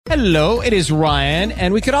Hello, it is Ryan,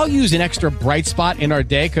 and we could all use an extra bright spot in our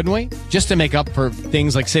day, couldn't we? Just to make up for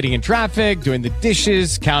things like sitting in traffic, doing the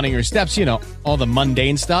dishes, counting your steps, you know, all the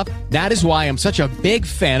mundane stuff. That is why I'm such a big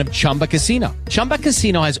fan of Chumba Casino. Chumba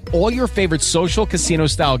Casino has all your favorite social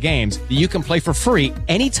casino-style games that you can play for free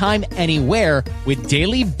anytime, anywhere with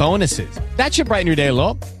daily bonuses. That should brighten your day a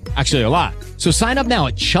little. Actually, a lot. So sign up now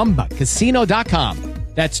at ChumbaCasino.com.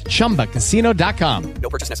 That's ChumbaCasino.com. No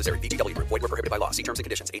purchase necessary. VGW Group. Void where prohibited by law. See terms and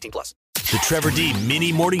conditions. 18+. The Trevor D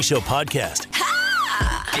Mini Morning Show Podcast.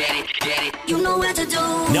 Get it. You know what to do.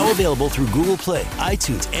 Now available through Google Play,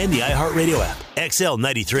 iTunes, and the iHeartRadio app. XL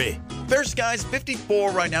 93. Fair skies,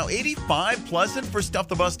 54 right now, 85 pleasant for Stuff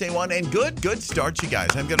the Bus day one, and good start, you guys.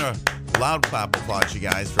 I'm going to loud clap applause you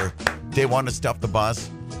guys for day one to Stuff the Bus,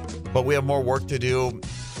 but we have more work to do.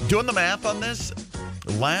 Doing the math on this,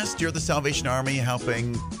 last year the Salvation Army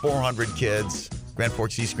helping 400 kids, Grand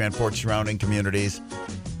Forks East, Grand Forks surrounding communities,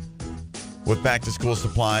 with back-to-school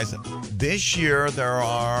supplies. This year there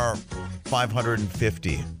are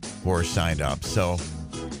 550 who are signed up. So,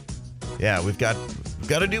 yeah, we've got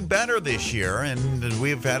to do better this year, and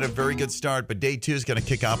we've had a very good start. But day two is going to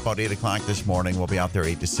kick off about 8 o'clock this morning. We'll be out there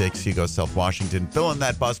 8 to 6. HUGO'S, South Washington. Fill in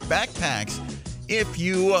that bus. Backpacks, if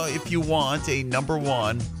you want a number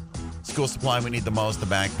one school supply we need the most, the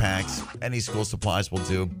backpacks. Any school supplies will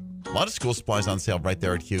do. A lot of school supplies on sale right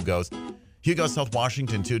there at HUGO'S. HUGO'S, South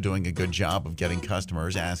Washington, too, doing a good job of getting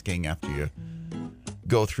customers asking after you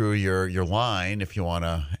go through your line if you want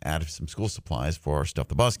to add some school supplies for our Stuff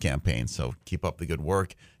the Bus campaign. So keep up the good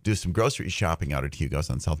work. Do some grocery shopping out at HUGO'S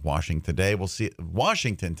on South Washington today. We'll see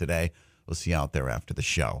you out there after the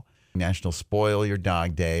show. National Spoil Your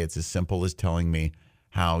Dog Day. It's as simple as telling me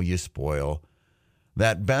how you spoil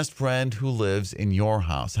that best friend who lives in your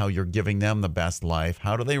house, how you're giving them the best life.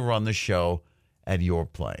 How do they run the show at your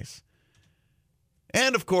place?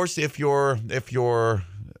 And of course, if you're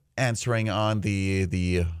answering on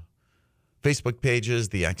the Facebook pages,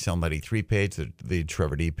 the XL93 page, the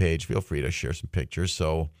Trevor D page, feel free to share some pictures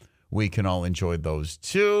so we can all enjoy those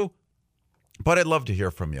too. But I'd love to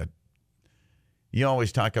hear from you. You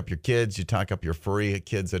always talk up your kids. You talk up your furry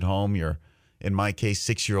kids at home. Your, in my case,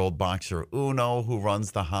 6-year-old boxer Uno, who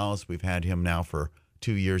runs the house. We've had him now for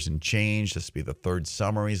 2 years and change. This will be the third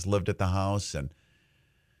summer he's lived at the house. And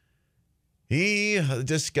he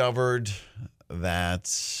discovered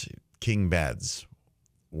that king beds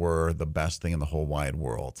were the best thing in the whole wide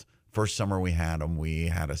world. First summer we had him, we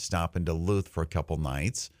had to stop in Duluth for a couple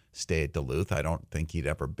nights, stay at Duluth. I don't think he'd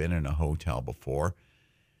ever been in a hotel before.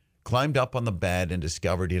 Climbed up on the bed and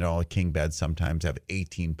discovered, king beds sometimes have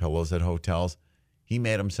 18 pillows at hotels. He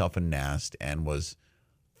made himself a nest and was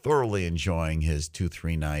thoroughly enjoying his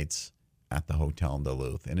 2-3 nights at the hotel in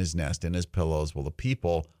Duluth. In his nest, in his pillows, the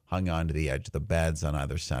people hung on to the edge of the beds on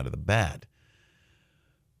either side of the bed.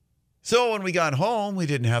 So when we got home, we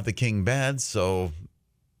didn't have the king bed, so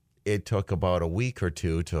it took about a week or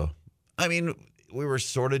two we were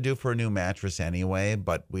sort of due for a new mattress anyway,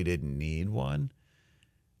 but we didn't need one.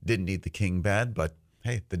 Didn't need the king bed, but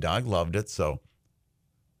hey, the dog loved it, so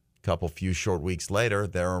a few short weeks later,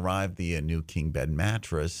 there arrived the new king bed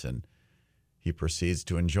mattress, and he proceeds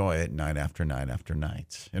to enjoy it night after night after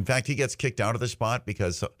night. In fact, he gets kicked out of the spot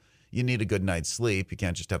because you need a good night's sleep. You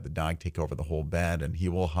can't just have the dog take over the whole bed, and he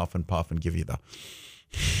will huff and puff and give you the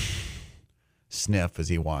sniff as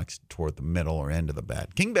he walks toward the middle or end of the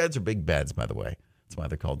bed. King beds are big beds, by the way. That's why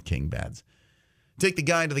they're called king beds. Take the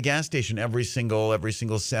guy to the gas station every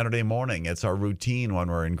single Saturday morning. It's our routine when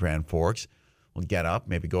we're in Grand Forks. We'll get up,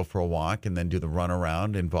 maybe go for a walk, and then do the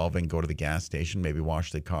runaround involving go to the gas station, maybe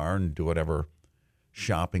wash the car and do whatever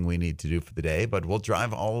shopping we need to do for the day. But we'll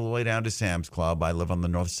drive all the way down to Sam's Club. I live on the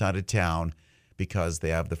north side of town because they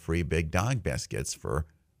have the free big dog biscuits for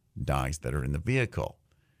dogs that are in the vehicle.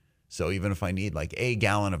 So even if I need like a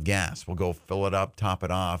gallon of gas, we'll go fill it up, top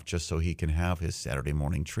it off, just so he can have his Saturday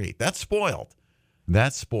morning treat. That's spoiled.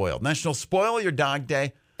 That's spoiled. National Spoil Your Dog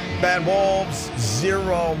Day. Bad Wolves,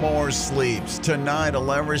 0 more sleeps. Tonight,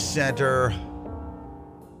 Lever Center.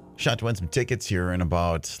 Shot to win some tickets here in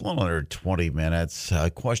about a little under 20 minutes.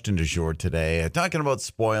 Question du jour today. Talking about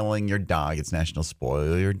spoiling your dog. It's National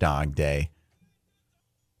Spoil Your Dog Day.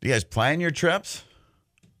 Do you guys plan your trips?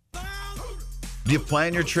 Do you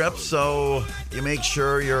plan your trips so you make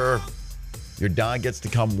sure your dog gets to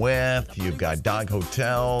come with? You've got dog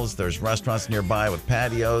hotels. There's restaurants nearby with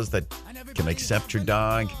patios that can accept your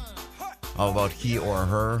dog. How about he or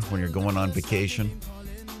her when you're going on vacation?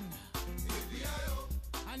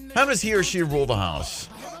 How does he or she rule the house?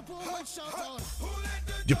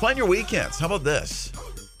 Do you plan your weekends? How about this?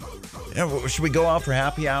 Should we go out for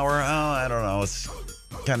happy hour? Oh, I don't know.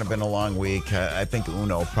 kind of been a long week. I think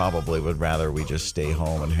Uno probably would rather we just stay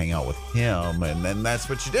home and hang out with him. And then that's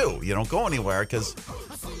what you do. You don't go anywhere because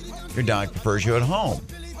your dog prefers you at home.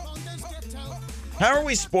 How are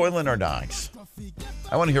we spoiling our dogs?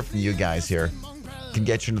 I want to hear from you guys here. Can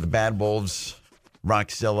get you into the Bad Wolves,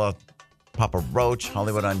 Roxzilla, Papa Roach,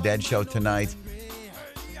 Hollywood Undead show tonight.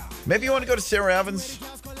 Maybe you want to go to Sarah Evans,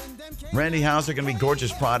 Randy Houser, going to be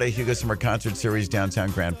Gorgeous Friday, Hugo Summer Concert Series,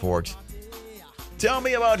 downtown Grand Forks. Tell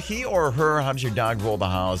me about he or her. How does your dog roll the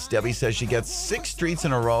house? Debbie says she gets 6 treats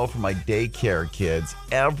in a row for my daycare kids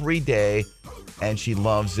every day, and she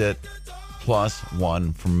loves it, plus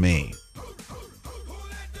 1 from me.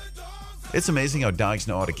 It's amazing how dogs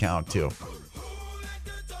know how to count, too.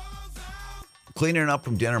 Cleaning up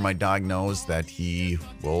from dinner, my dog knows that he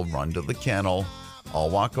will run to the kennel. I'll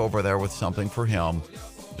walk over there with something for him.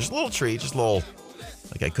 Just a little treat, just a little,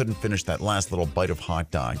 like I couldn't finish that last little bite of hot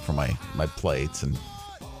dog for my plates. And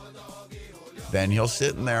then he'll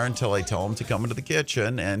sit in there until I tell him to come into the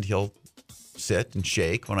kitchen, and he'll sit and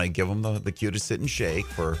shake when I give him the cue to sit and shake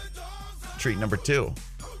for treat number 2.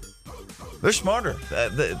 They're smarter.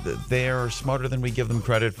 They're smarter than we give them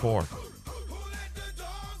credit for.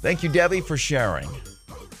 Thank you, Debbie, for sharing.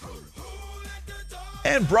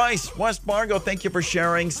 And Bryce, West Fargo, thank you for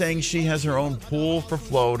sharing, saying she has her own pool for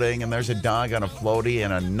floating, and there's a dog on a floaty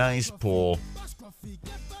in a nice pool.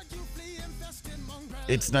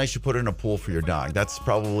 It's nice you put in a pool for your dog.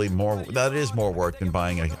 That is more work than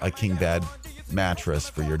buying a king bed mattress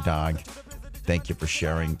for your dog. Thank you for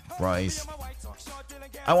sharing, Bryce.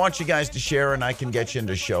 I want you guys to share, and I can get you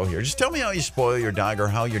into the show here. Just tell me how you spoil your dog or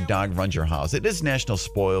how your dog runs your house. It is National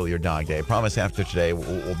Spoil Your Dog Day. I promise after today,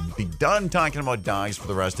 we'll be done talking about dogs for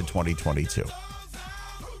the rest of 2022.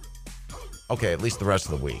 Okay, at least the rest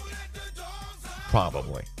of the week.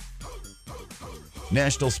 Probably.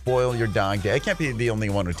 National Spoil Your Dog Day. I can't be the only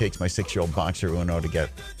one who takes my 6-year-old boxer Uno to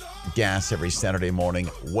get gas every Saturday morning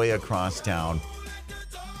way across town.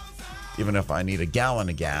 Even if I need a gallon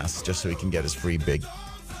of gas just so he can get his free big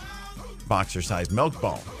boxer-sized milk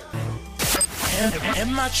bone.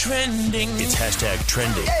 Am I trending? It's hashtag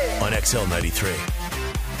trending on XL93.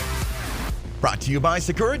 Brought to you by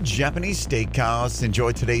Sakura Japanese Steakhouse.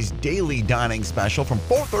 Enjoy today's daily dining special from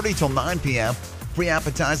 4:30 till 9 p.m. Free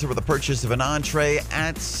appetizer with the purchase of an entree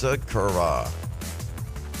at Sakura.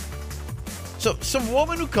 So, some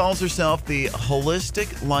woman who calls herself the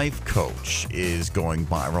Holistic Life Coach is going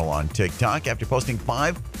viral on TikTok after posting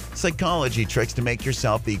 5 psychology tricks to make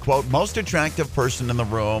yourself the, quote, most attractive person in the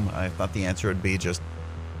room. I thought the answer would be just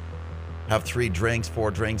have 3 drinks,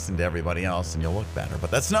 4 drinks, and everybody else, and you'll look better.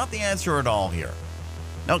 But that's not the answer at all here.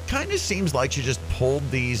 Now, it kind of seems like she just pulled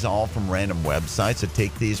these all from random websites, so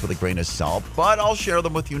take these with a grain of salt, but I'll share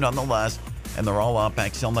them with you nonetheless, and they're all up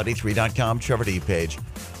at XL93.com, Trevor D page.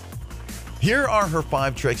 Here are her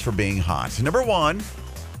 5 tricks for being hot. Number 1,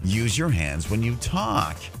 use your hands when you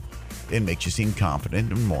talk. It makes you seem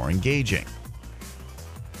confident and more engaging.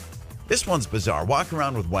 This one's bizarre. Walk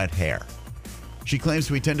around with wet hair. She claims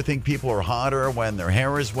we tend to think people are hotter when their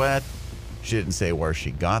hair is wet. She didn't say where she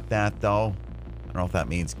got that, though. I don't know if that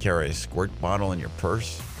means carry a squirt bottle in your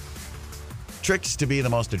purse. Tricks to be the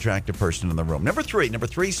most attractive person in the room. Number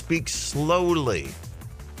 3, speak slowly.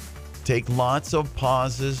 Take lots of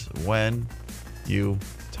pauses when you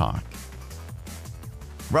talk.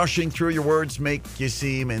 Rushing through your words make you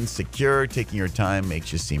seem insecure. Taking your time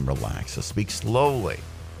makes you seem relaxed. So speak slowly.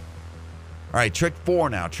 All right, trick 4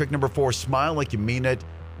 now. Trick number 4, smile like you mean it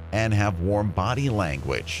and have warm body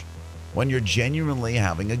language. When you're genuinely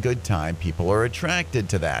having a good time, people are attracted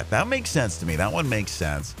to that. That makes sense to me. That one makes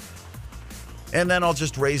sense. And then I'll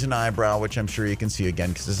just raise an eyebrow, which I'm sure you can see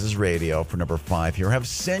again because this is radio, for number 5 here. Have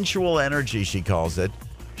sensual energy, she calls it.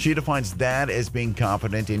 She defines that as being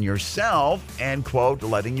confident in yourself and, quote,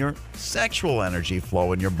 letting your sexual energy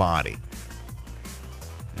flow in your body.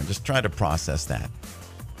 And just try to process that.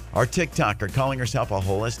 Our TikToker calling herself a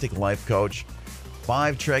holistic life coach.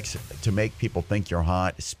 5 tricks to make people think you're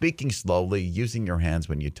hot. Speaking slowly, using your hands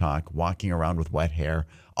when you talk, walking around with wet hair.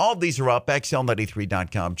 All of these are up,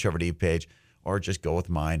 XL93.com, Trevor D page. Or just go with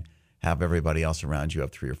mine. Have everybody else around you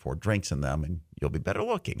have 3 or 4 drinks in them, and you'll be better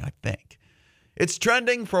looking, I think. It's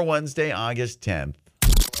trending for Wednesday, August 10th.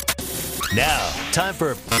 Now, time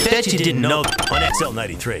for Bet You Didn't Know on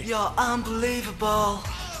XL93. You're unbelievable.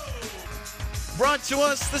 Brought to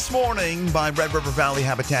us this morning by Red River Valley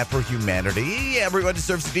Habitat for Humanity. Everyone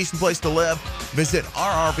deserves a decent place to live. Visit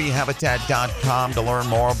rrvhabitat.com to learn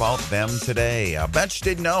more about them today. I bet you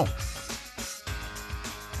didn't know.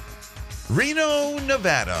 Reno,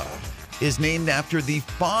 Nevada is named after the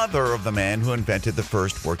father of the man who invented the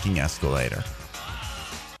first working escalator.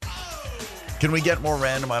 Can we get more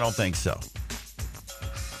random? I don't think so.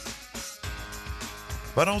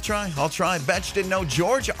 But I'll try. Betch didn't know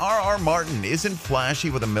George R.R. Martin isn't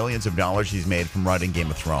flashy with the millions of dollars he's made from writing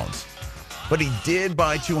Game of Thrones. But he did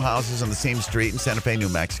buy 2 houses on the same street in Santa Fe, New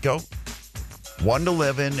Mexico. One to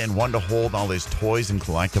live in and one to hold all his toys and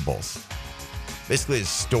collectibles. Basically his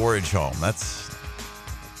storage home.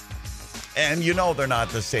 And you know they're not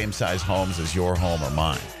the same size homes as your home or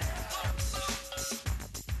mine.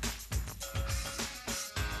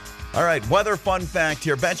 All right, weather fun fact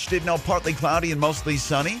here. Betch didn't know partly cloudy and mostly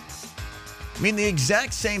sunny. I mean, the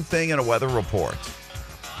exact same thing in a weather report.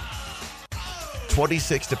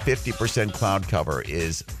 26 to 50% cloud cover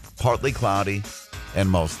is partly cloudy and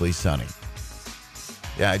mostly sunny.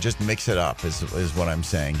 Yeah, I just mix it up is what I'm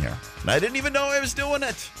saying here. And I didn't even know I was doing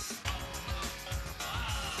it.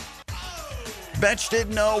 Betch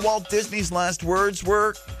didn't know Walt Disney's last words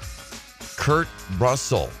were Kurt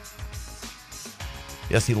Russell.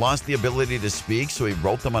 Yes, he lost the ability to speak, so he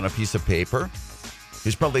wrote them on a piece of paper. He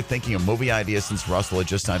was probably thinking of movie ideas since Russell had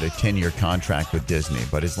just signed a 10-year contract with Disney.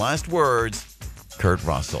 But his last words, Kurt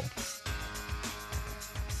Russell.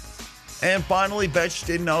 And finally, Betch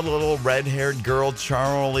didn't know the little red-haired girl,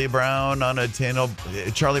 Charlie Brown's Unattainable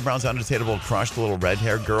Crush, the little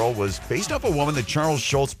red-haired girl, was based off a woman that Charles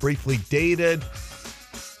Schulz briefly dated,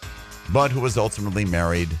 but who was ultimately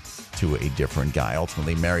married to a different guy.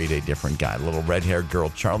 The little red-haired girl,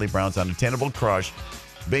 Charlie Brown's Unattainable Crush,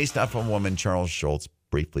 based off a woman Charles Schulz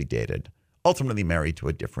briefly dated, ultimately married to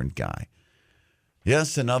a different guy.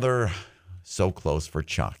 Yes, another so close for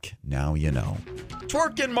Chuck. Now you know.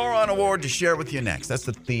 Twerking Moron Award to share with you next. That's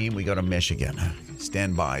the theme. We go to Michigan.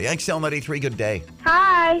 Stand by. XL93, good day.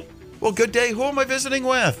 Hi. Well, good day. Who am I visiting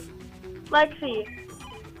with?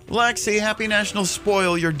 Lexi, happy National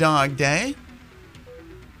Spoil Your Dog Day.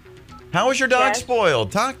 How was your dog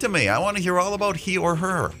spoiled? Talk to me. I want to hear all about he or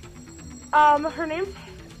her. Her name's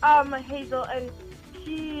Hazel, and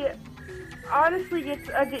she honestly gets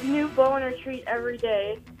a new bow in her treat every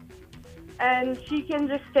day. And she can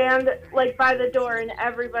just stand, by the door, and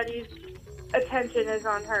everybody's attention is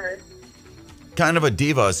on her. Kind of a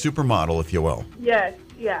diva, a supermodel, if you will. Yes,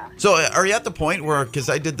 yeah. So are you at the point where, because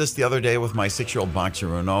I did this the other day with my 6-year-old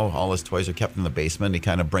boxer Uno, all his toys are kept in the basement. He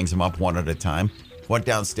kind of brings them up one at a time. Went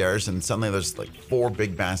downstairs, and suddenly there's 4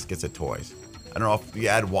 big baskets of toys. I don't know if you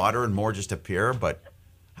add water and more just appear, but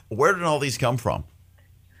where did all these come from?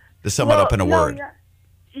 To sum it up in a word.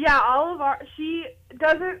 Yeah, all of she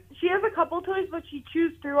has a couple toys, but she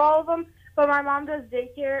chews through all of them. But my mom does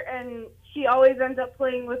daycare, and she always ends up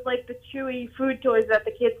playing with, the chewy food toys that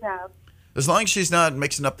the kids have. As long as she's not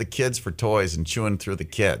mixing up the kids for toys and chewing through the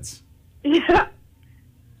kids. Yeah.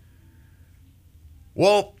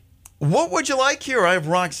 Well, what would you like here? I have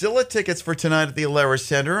Rockzilla tickets for tonight at the Alara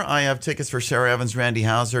Center. I have tickets for Sarah Evans, Randy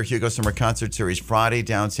Houser, HUGO'S Summer Concert Series Friday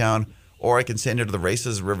downtown. Or I can send you to the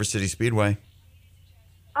races at River City Speedway.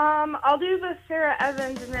 I'll do the Sarah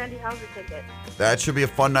Evans and Randy Houser ticket. That should be a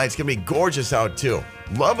fun night. It's going to be gorgeous out, too.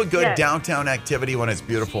 Love a good downtown activity when it's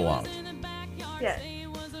beautiful out. Yes.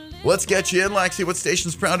 Let's get you in, Lexi. What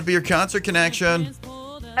station's proud to be your concert connection?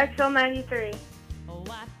 XL93.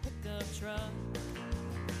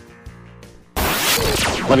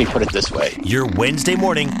 Let me put it this way. Your Wednesday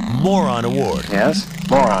morning Moron Award. Yes?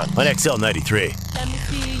 Moron. On XL93. Let me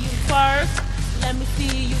see you twerk. Let me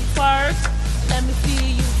see you twerk. Let me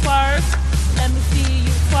see you twerk. Let me see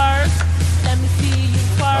you twerk. Let me see you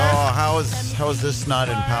twerk. Oh, how is this not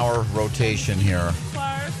in power rotation here?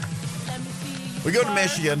 We go to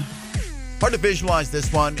Michigan. Hard to visualize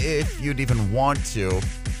this one if you'd even want to.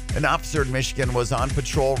 An officer in Michigan was on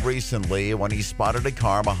patrol recently when he spotted a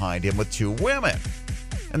car behind him with 2 women.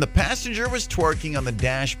 And the passenger was twerking on the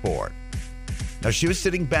dashboard. Now, she was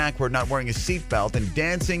sitting backward, not wearing a seatbelt, and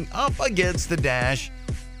dancing up against the dash.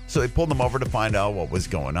 So he pulled them over to find out what was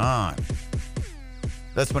going on.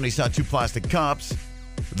 That's when he saw 2 plastic cups.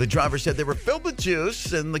 The driver said they were filled with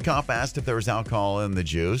juice, and the cop asked if there was alcohol in the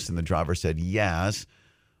juice, and the driver said yes.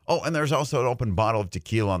 Oh, and there's also an open bottle of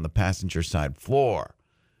tequila on the passenger side floor.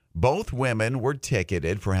 Both women were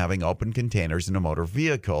ticketed for having open containers in a motor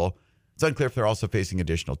vehicle. It's unclear if they're also facing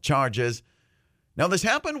additional charges. Now, this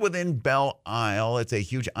happened within Belle Isle. It's a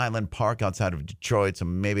huge island park outside of Detroit, so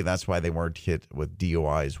maybe that's why they weren't hit with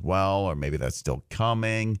DUI as well, or maybe that's still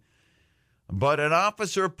coming. But an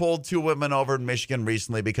officer pulled 2 women over in Michigan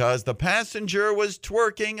recently because the passenger was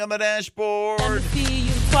twerking on the dashboard. Let me see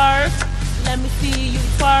you twerk. Let me see you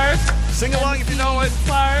twerk. Sing along if you know it.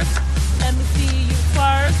 Twerk. Let me see you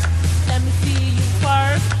twerk. Let me see you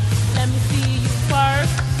twerk. Let me see you twerk.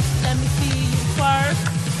 Let me see you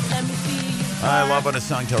twerk. Let me see you twerk. I love when a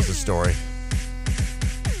song tells a story.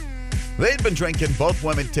 They'd been drinking. Both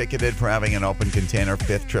women ticketed for having an open container.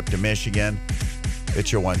 5th trip to Michigan.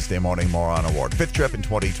 It's your Wednesday morning Moron Award. 5th trip in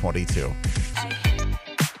 2022.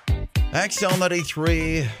 XL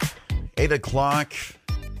 93, 8 o'clock.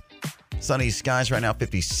 Sunny skies right now,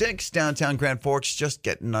 56. Downtown Grand Forks just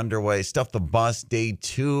getting underway. Stuff the Bus, day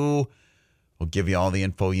 2. We'll give you all the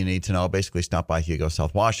info you need to know. Basically, stop by HUGO'S,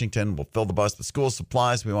 South Washington. We'll fill the bus with school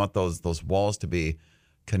supplies. We want those walls to be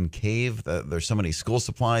concave. There's so many school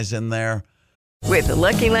supplies in there. With the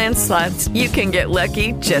Lucky Land Slots, you can get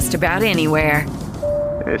lucky just about anywhere.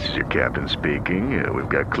 This is your captain speaking. We've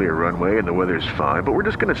got clear runway and the weather's fine, but we're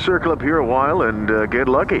just going to circle up here a while and get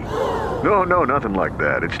lucky. No, nothing like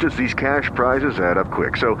that. It's just these cash prizes add up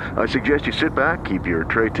quick. So I suggest you sit back, keep your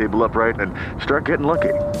tray table upright, and start getting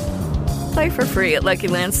lucky. Play for free at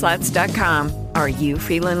LuckyLandSlots.com. Are you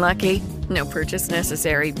feeling lucky? No purchase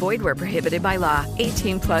necessary. Void where prohibited by law.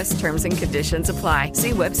 18+ terms and conditions apply.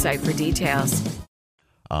 See website for details.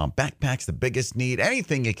 Backpacks, the biggest need.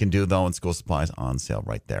 Anything you can do, though, in school supplies on sale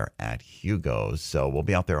right there at HUGO'S. So we'll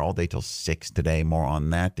be out there all day till 6 today. More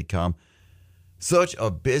on that to come. Such a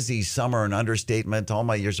busy summer, an understatement. All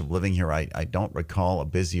my years of living here, I don't recall a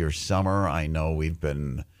busier summer. I know we've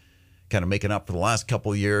been kind of making up for the last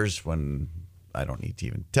couple of years when I don't need to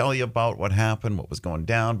even tell you about what happened, what was going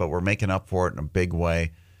down, but we're making up for it in a big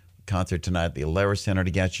way. Concert tonight at the Alara Center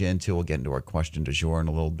to get you into. We'll get into our question du jour in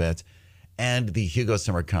a little bit. And the Hugo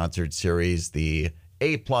Summer Concert Series, the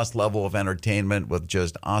A-plus level of entertainment with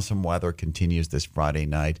just awesome weather continues this Friday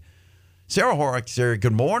night. Sara Horrocks here,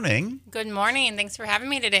 good morning. Good morning. Thanks for having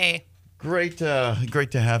me today. Great to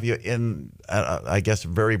have you in, I guess, a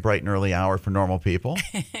very bright and early hour for normal people.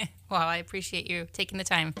 Well, I appreciate you taking the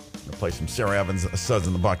time. We'll play some Sara Evans' Suds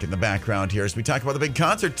in the Bucket in the background here as we talk about the big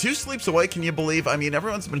concert. 2 sleeps away, can you believe? I mean,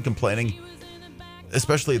 everyone's been complaining,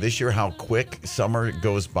 especially this year, how quick summer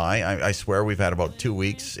goes by. I swear we've had about 2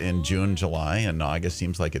 weeks in June, July, and August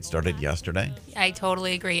seems like it started yesterday. I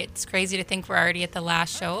totally agree. It's crazy to think we're already at the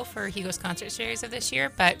last show for Hugo's Concert Series of this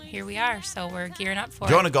year, but here we are, so we're gearing up for it.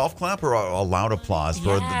 Do you want a golf clap or a loud applause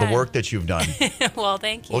for the work that you've done? Well,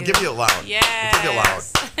 thank you. We'll give you a loud. Yes. We'll give you a loud.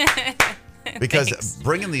 Because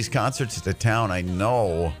bringing these concerts to town, I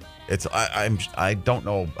know I don't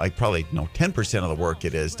know, I probably know 10% of the work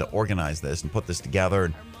it is to organize this and put this together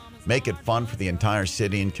and make it fun for the entire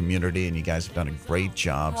city and community, and you guys have done a great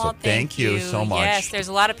job. Well, so thank you so much. Yes, there's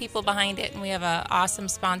a lot of people behind it, and we have an awesome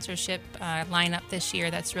sponsorship lineup this year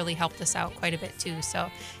that's really helped us out quite a bit too. So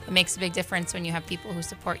it makes a big difference when you have people who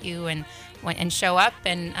support you and show up,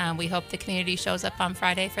 and we hope the community shows up on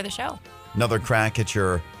Friday for the show. Another crack at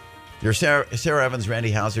your Sara Evans,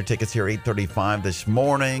 Randy Hauser tickets here, 8:35 this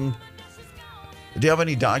morning. Do you have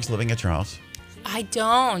any dogs living at your house? I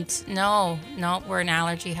don't. No, we're an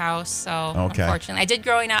allergy house, so unfortunately. I did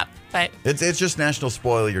growing up, but... It's just National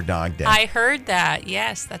Spoil Your Dog Day. I heard that.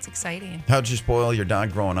 Yes, that's exciting. How'd you spoil your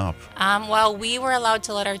dog growing up? Well, we were allowed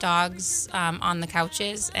to let our dogs on the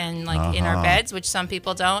couches and in our beds, which some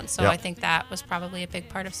people don't, so I think that was probably a big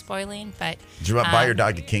part of spoiling. But did you buy your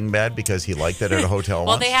dog a king bed because he liked it at a hotel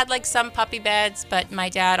Well, once? they had some puppy beds, but my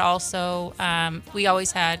dad also,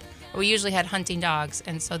 we usually had hunting dogs,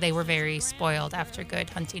 and so they were very spoiled after good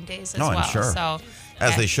hunting days as well. I'm sure. So,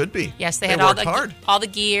 as they should be. Yes, they had all the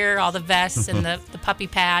gear, all the vests, and the puppy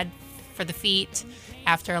pad for the feet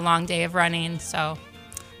after a long day of running. So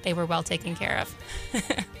they were well taken care of.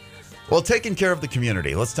 Well, taking care of the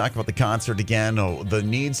community. Let's talk about the concert again. The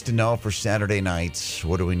needs to know for Saturday nights.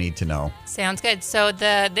 What do we need to know? Sounds good. So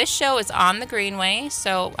this show is on the Greenway.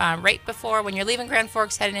 So right before, when you're leaving Grand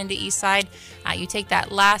Forks heading into East Side, you take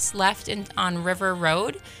that last left on River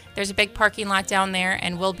Road. There's a big parking lot down there,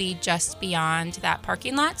 and we'll be just beyond that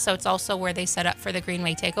parking lot. So it's also where they set up for the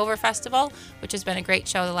Greenway Takeover Festival, which has been a great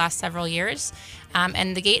show the last several years.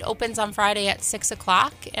 And the gate opens on Friday at 6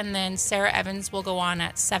 o'clock, and then Sara Evans will go on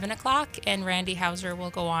at 7 o'clock, and Randy Hauser will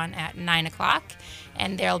go on at 9 o'clock.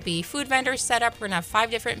 And there'll be food vendors set up. We're going to have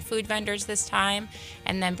 5 different food vendors this time.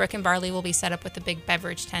 And then Brick and Barley will be set up with a big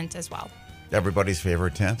beverage tent as well. Everybody's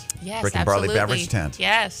favorite tent? Yes, Brick and absolutely. Barley beverage tent.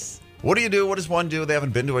 Yes. What do you do? What does one do? They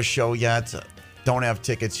haven't been to a show yet. Don't have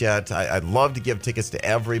tickets yet. I'd love to give tickets to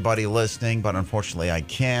everybody listening, but unfortunately I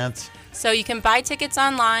can't. So you can buy tickets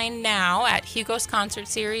online now at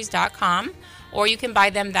HUGO'sConcertSeries.com, or you can buy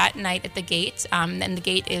them that night at the gate, and the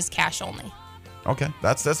gate is cash only. Okay,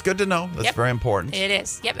 that's good to know. That's very important. It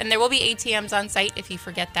is. Yep, and there will be ATMs on site if you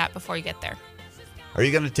forget that before you get there. Are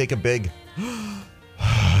you going to take a big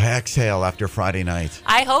exhale after Friday night?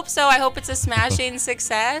 I hope so. I hope it's a smashing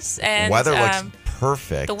success. And weather looks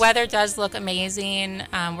perfect. The weather does look amazing.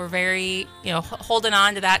 We're very, holding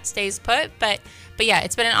on to that stays put. But yeah,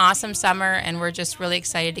 it's been an awesome summer, and we're just really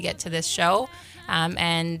excited to get to this show.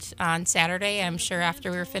 And on Saturday, I'm sure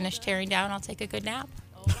after we're finished tearing down, I'll take a good nap.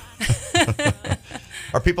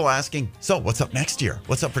 Are people asking, so what's up next year?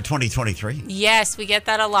 What's up for 2023? Yes, we get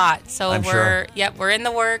that a lot. So we're in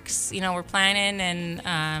the works. We're planning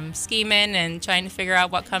and scheming and trying to figure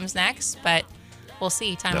out what comes next. But we'll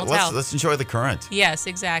see. Time will tell. Let's enjoy the current. Yes,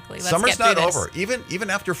 exactly. Summer's not over. Even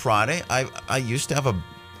after Friday, I used to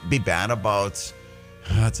be bad about.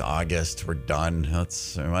 It's August. We're done.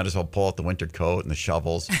 We might as well pull out the winter coat and the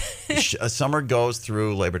shovels. Summer goes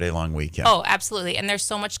through Labor Day long weekend. Oh, absolutely. And there's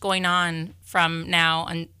so much going on from now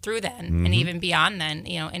and through then, and even beyond then,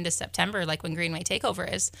 into September, like when Greenway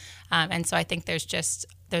Takeover is. And so I think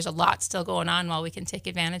there's a lot still going on while we can take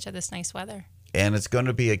advantage of this nice weather. And it's going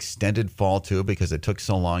to be extended fall, too, because it took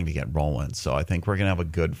so long to get rolling. So I think we're going to have a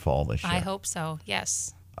good fall this year. I hope so,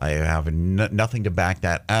 yes. I have nothing to back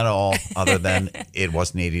that at all other than it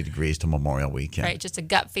wasn't 80 degrees till Memorial Weekend. Right, just a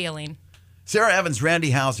gut feeling. Sarah Evans, Randy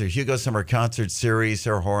Hauser, Hugo's Summer Concert Series,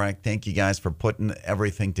 Sarah Horak, thank you guys for putting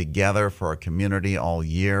everything together for our community all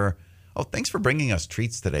year. Oh, thanks for bringing us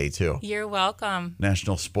treats today, too. You're welcome.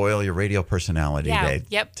 National Spoil Your Radio Personality Day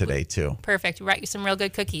today, too. Perfect. We brought you some real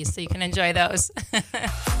good cookies so you can enjoy those.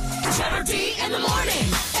 Trevor D in the morning,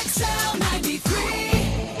 XL 93.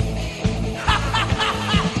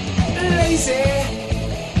 Lazy,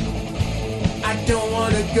 I don't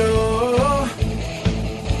want to go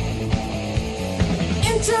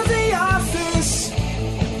into the office,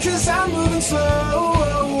 'cause I'm moving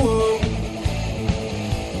slow.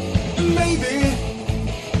 Maybe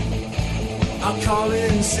I'll call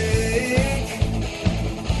in sick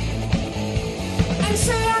and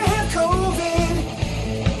say I have COVID.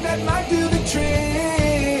 That might do the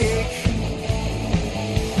trick.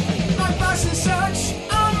 My boss is such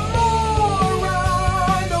a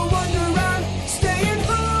moron. No wonder I'm staying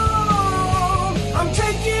home. I'm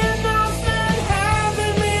taking off and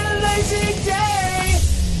having me a lazy day.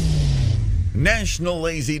 National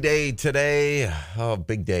Lazy Day today. Oh,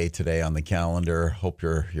 big day today on the calendar. Hope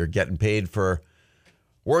you're getting paid for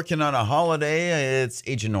working on a holiday. It's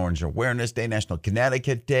Agent Orange Awareness Day, National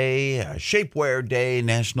Connecticut Day, Shapewear Day,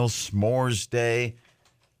 National S'mores Day,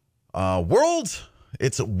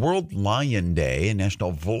 It's World Lion Day,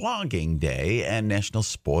 National Vlogging Day, and National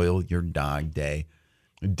Spoil Your Dog Day.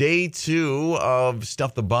 Day 2 of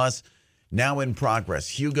Stuff the Bus now in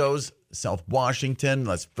progress. HUGO'S, South Washington.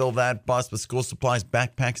 Let's fill that bus with school supplies,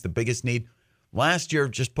 backpacks, the biggest need. Last year,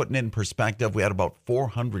 just putting it in perspective, we had about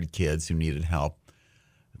 400 kids who needed help.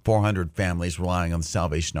 400 families relying on the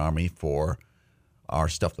Salvation Army for our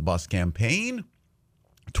Stuff the Bus campaign.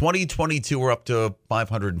 2022, we're up to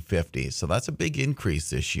 550. So that's a big increase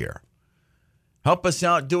this year. Help us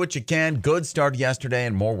out. Do what you can. Good start yesterday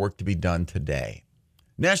and more work to be done today.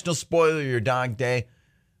 National Spoil Your Dog Day.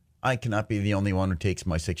 I cannot be the only one who takes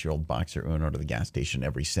my 6-year-old boxer Uno to the gas station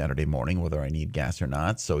every Saturday morning, whether I need gas or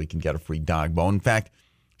not, so he can get a free dog bone. In fact,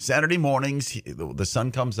 Saturday mornings, the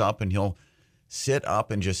sun comes up and he'll sit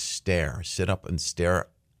up and just stare. Sit up and stare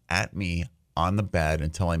at me on the bed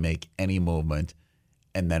until I make any movement,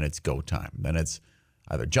 and then it's go time. Then it's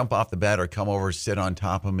either jump off the bed or come over, sit on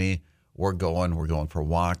top of me. We're going for a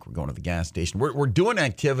walk. We're going to the gas station. We're doing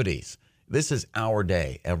activities. This is our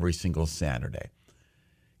day every single Saturday.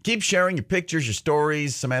 Keep sharing your pictures, your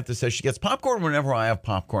stories. Samantha says she gets popcorn whenever I have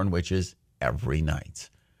popcorn, which is every night.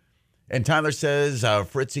 And Tyler says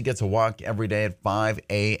Fritzy gets a walk every day at 5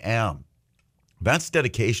 a.m. That's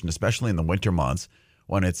dedication, especially in the winter months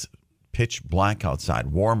when it's pitch black outside,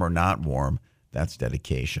 warm or not warm. That's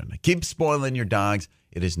dedication. Keep spoiling your dogs.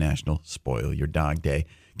 It is National Spoil Your Dog Day.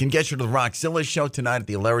 You can get you to the Rockzilla show tonight at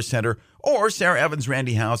the Alara Center, or Sarah Evans,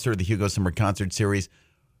 Randy Hauser, the Hugo Summer Concert Series,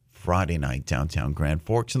 Friday night, downtown Grand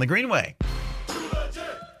Forks in the Greenway.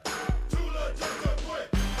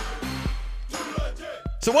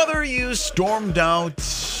 So whether you stormed out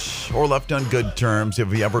or left on good terms,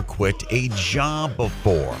 have you ever quit a job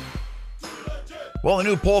before? Well, a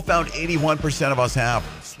new poll found 81% of us have.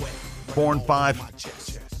 4 and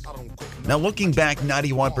 5. Now, looking back,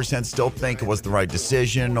 91% still think it was the right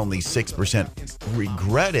decision. Only 6%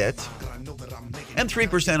 regret it. And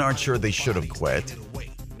 3% aren't sure they should have quit.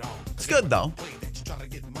 It's good, though.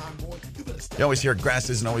 You always hear grass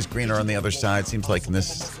isn't always greener on the other side. Seems like in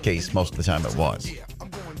this case, most of the time it was.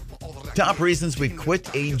 Top reasons we quit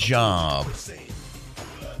a job.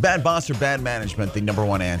 Bad boss or bad management, the number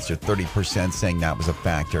one answer. 30% saying that was a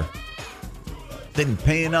factor. Didn't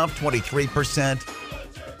pay enough, 23%.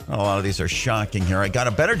 A lot of these are shocking here. I got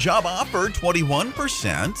a better job offer,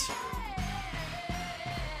 21%.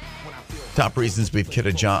 Top reasons we've quit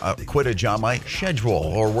a job, my schedule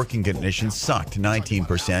or working conditions sucked,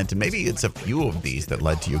 19%. And maybe it's a few of these that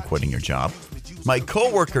led to you quitting your job. My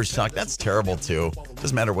coworkers suck. That's terrible, too.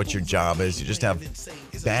 Doesn't matter what your job is. You just have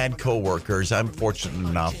bad coworkers. I'm fortunate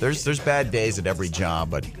enough. There's bad days at every job,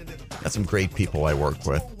 but got some great people I work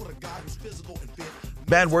with.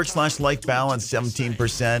 Bad work/life balance,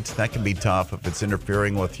 17%. That can be tough if it's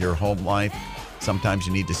interfering with your home life. Sometimes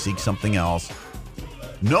you need to seek something else.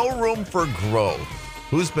 No room for growth.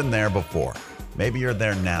 Who's been there before? Maybe you're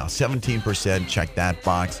there now. 17%. Check that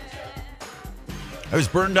box. I was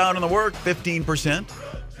burned out on the work, 15%.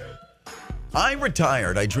 I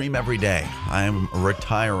retired. I dream every day. I'm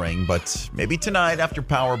retiring, but maybe tonight after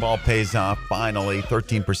Powerball pays off, finally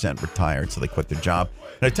 13% retired, so they quit their job.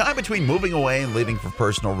 And a time between moving away and leaving for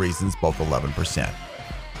personal reasons, both 11%.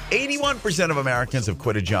 81% of Americans have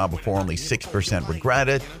quit a job before, only 6% regret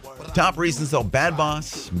it. Top reasons, though, bad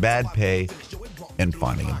boss, bad pay, and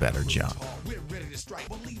finding a better job.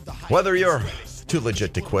 Whether you're too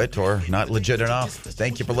legit to quit or not legit enough,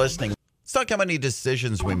 thank you for listening. Let's talk how many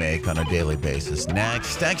decisions we make on a daily basis.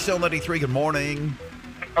 Next, XL93, good morning.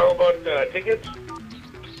 How about tickets?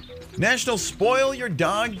 National Spoil Your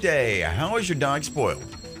Dog Day. How is your dog spoiled?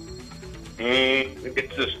 He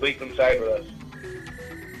gets to sleep inside with us.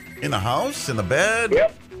 In the house? In the bed?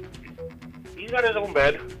 Yep. He's got his own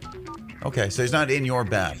bed. Okay, so he's not in your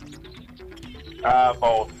bed.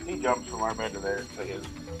 Both. He jumps from our bed to theirs to his.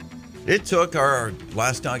 It took our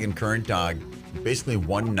last dog and current dog basically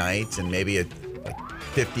one night and maybe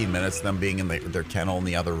 15 minutes of them being in their kennel in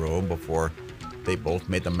the other room before they both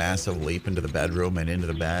made the massive leap into the bedroom and into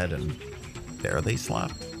the bed, and there they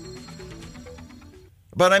slept.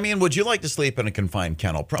 But, I mean, would you like to sleep in a confined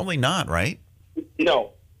kennel? Probably not, right?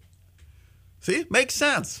 No. See? Makes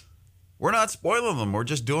sense. We're not spoiling them. We're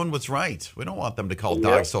just doing what's right. We don't want them to call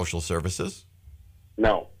dog social services.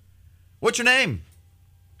 No. What's your name?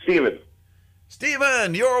 Steven.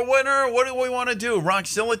 Steven, you're a winner. What do we want to do?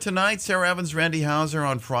 Rockzilla tonight, Sarah Evans, Randy Hauser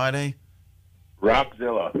on Friday.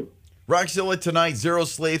 Rockzilla. Rockzilla tonight, Zero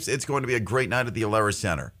Sleeps. It's going to be a great night at the Alara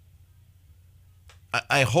Center.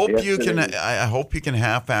 I hope you can. I hope you can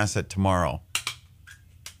half-ass it tomorrow.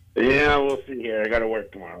 Yeah, we'll see here. I got to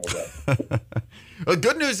work tomorrow. But. Well,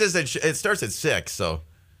 good news is that it starts at 6, so.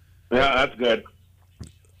 Yeah, that's good.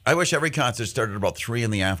 I wish every concert started about 3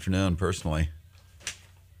 in the afternoon, personally.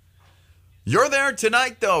 You're there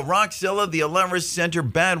tonight, though. Rockzilla, the Alara Center,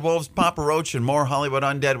 Bad Wolves, Papa Roach, and more Hollywood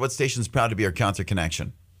Undead. What station's proud to be your concert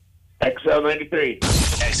connection? XL93.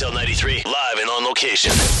 XL93, live and on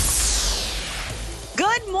location.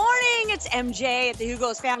 Good morning. It's MJ at the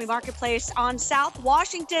HUGO'S Family Marketplace on South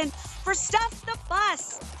Washington for Stuff the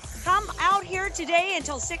Bus. Come out here today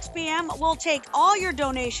until 6 p.m. We'll take all your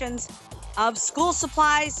donations of school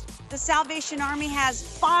supplies. The Salvation Army has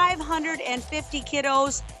 550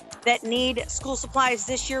 kiddos that need school supplies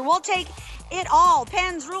this year. We'll take it all.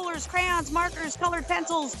 Pens, rulers, crayons, markers, colored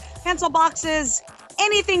pencils, pencil boxes,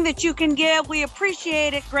 anything that you can give. We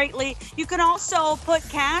appreciate it greatly. You can also put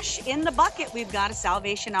cash in the bucket. We've got a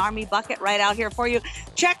Salvation Army bucket right out here for you.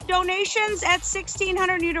 Check donations at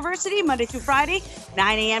 1600 University, Monday through Friday,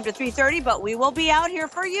 9 a.m. to 3:30. But we will be out here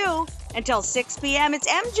for you until 6 p.m. It's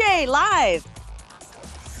MJ Live.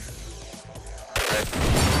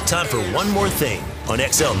 Time for one more thing on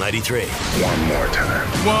XL93. One more time.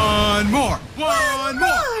 One more.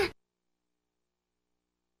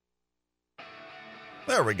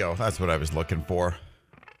 There we go. That's what I was looking for.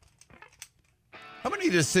 How many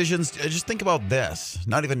decisions, just think about this,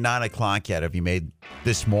 not even 9 o'clock yet, have you made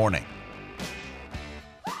this morning?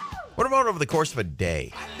 What about over the course of a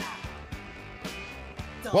day?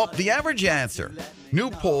 Well, the average answer, new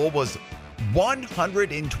poll, was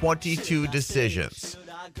 122 decisions.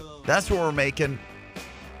 That's what we're making.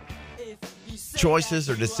 Choices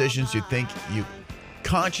or decisions you think you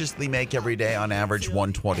consciously make every day, on average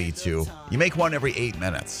 122. You make one every 8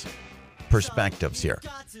 minutes. Perspectives here.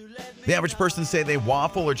 The average person say they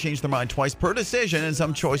waffle or change their mind twice per decision, and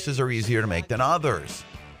some choices are easier to make than others.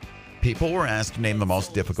 People were asked to name the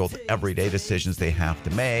most difficult everyday decisions they have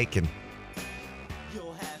to make, and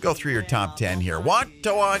go through your top 10 here. What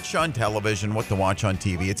to watch on television, what to watch on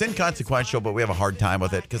TV. It's inconsequential, but we have a hard time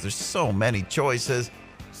with it because there's so many choices.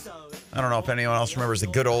 I don't know if anyone else remembers the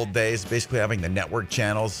good old days, basically having the network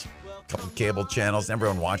channels, a couple of cable channels, and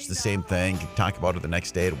everyone watched the same thing, could talk about it the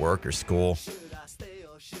next day at work or school.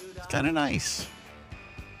 It's kind of nice.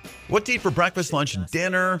 What to eat for breakfast, lunch, and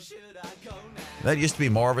dinner. That used to be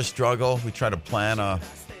more of a struggle. We try to plan a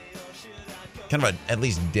kind of at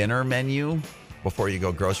least dinner menu before you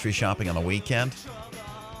go grocery shopping on the weekend.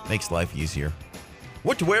 Makes life easier.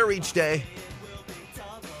 What to wear each day?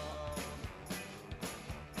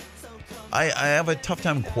 I have a tough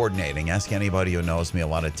time coordinating. Ask anybody who knows me a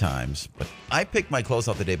lot of times. But I pick my clothes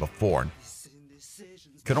out the day before.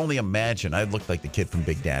 Could only imagine I'd look like the kid from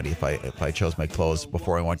Big Daddy if I chose my clothes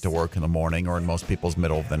before I went to work in the morning or in most people's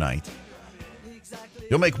middle of the night.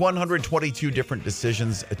 You'll make 122 different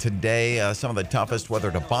decisions today. Some of the toughest,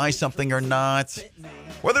 whether to buy something or not,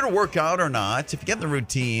 whether to work out or not. If you get in the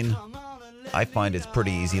routine, I find it's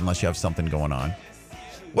pretty easy unless you have something going on.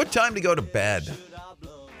 What time to go to bed?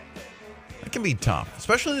 It can be tough,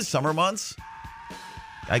 especially in the summer months.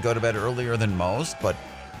 I go to bed earlier than most, but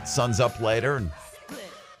sun's up later and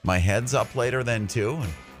my head's up later then too,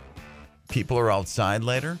 and people are outside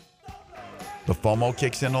later. The FOMO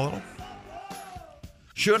kicks in a little.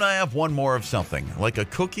 Should I have one more of something, like a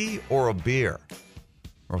cookie or a beer?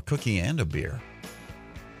 Or a cookie and a beer?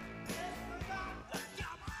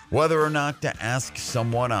 Whether or not to ask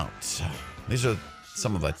someone out. These are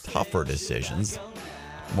some of the tougher decisions,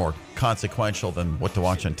 more consequential than what to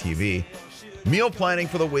watch on TV. Meal planning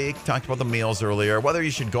for the week. Talked about the meals earlier. Whether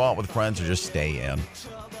you should go out with friends or just stay in.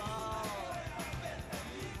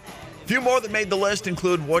 A few more that made the list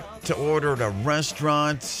include what to order at a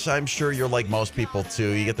restaurant. I'm sure you're like most people too.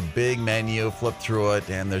 You get the big menu, flip through it,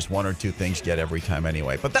 and there's one or two things you get every time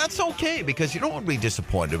anyway. But that's okay because you don't want to be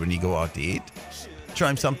disappointed when you go out to eat.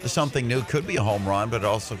 Trying something new could be a home run, but it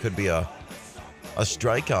also could be a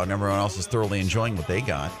strikeout and everyone else is thoroughly enjoying what they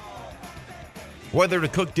got. Whether to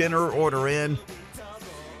cook dinner or order in,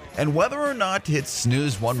 and whether or not to hit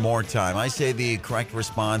snooze one more time. I say the correct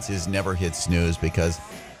response is never hit snooze because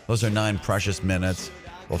those are 9 precious minutes.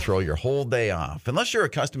 Will throw your whole day off. Unless you're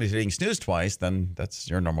accustomed to hitting snooze twice, then that's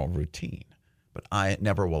your normal routine. But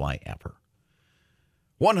never will I ever.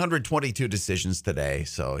 122 decisions today,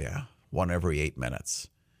 so yeah, 1 every 8 minutes.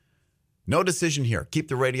 No decision here. Keep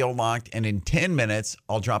the radio locked, and in 10 minutes,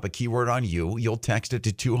 I'll drop a keyword on you. You'll text it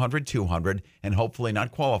to 200-200 and hopefully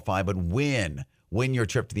not qualify, but win your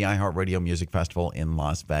trip to the iHeartRadio Music Festival in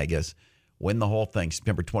Las Vegas. Win the whole thing.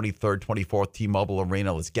 September 23rd, 24th, T-Mobile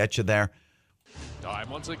Arena. Let's get you there. Time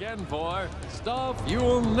once again for Stuff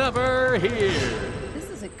You'll Never Hear. This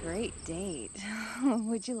is a great date.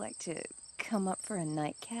 Would you like to come up for a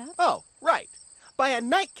nightcap? Oh, right. By a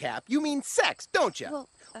nightcap, you mean sex, don't you?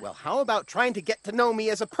 Well, how about trying to get to know me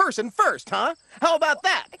as a person first, huh? How about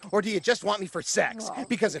that? Or do you just want me for sex?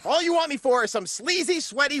 Because if all you want me for is some sleazy,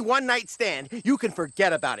 sweaty one-night stand, you can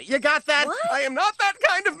forget about it. You got that? What? I am not that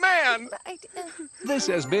kind of man. This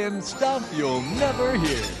has been Stuff You'll Never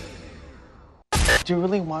Hear. Do you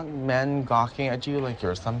really want men gawking at you like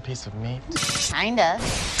you're some piece of meat? Kinda.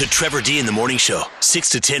 The Trevor D in the Morning Show, 6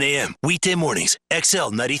 to 10 a.m. Weekday mornings,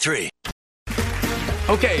 XL 93.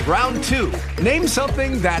 Okay, round 2. Name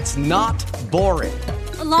something that's not boring.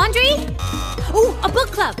 A laundry? Ooh, a book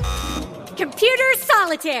club. Computer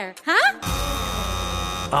solitaire, huh?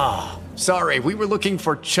 Ah, sorry, we were looking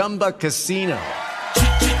for Chumba Casino.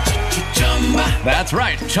 That's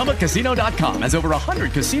right, ChumbaCasino.com has over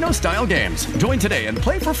 100 casino-style games. Join today and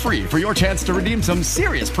play for free for your chance to redeem some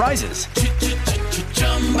serious prizes.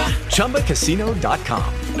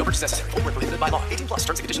 ChumbaCasino.com. No purchase necessary. Void where prohibited by law. 18+ terms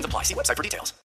and conditions apply. See website for details.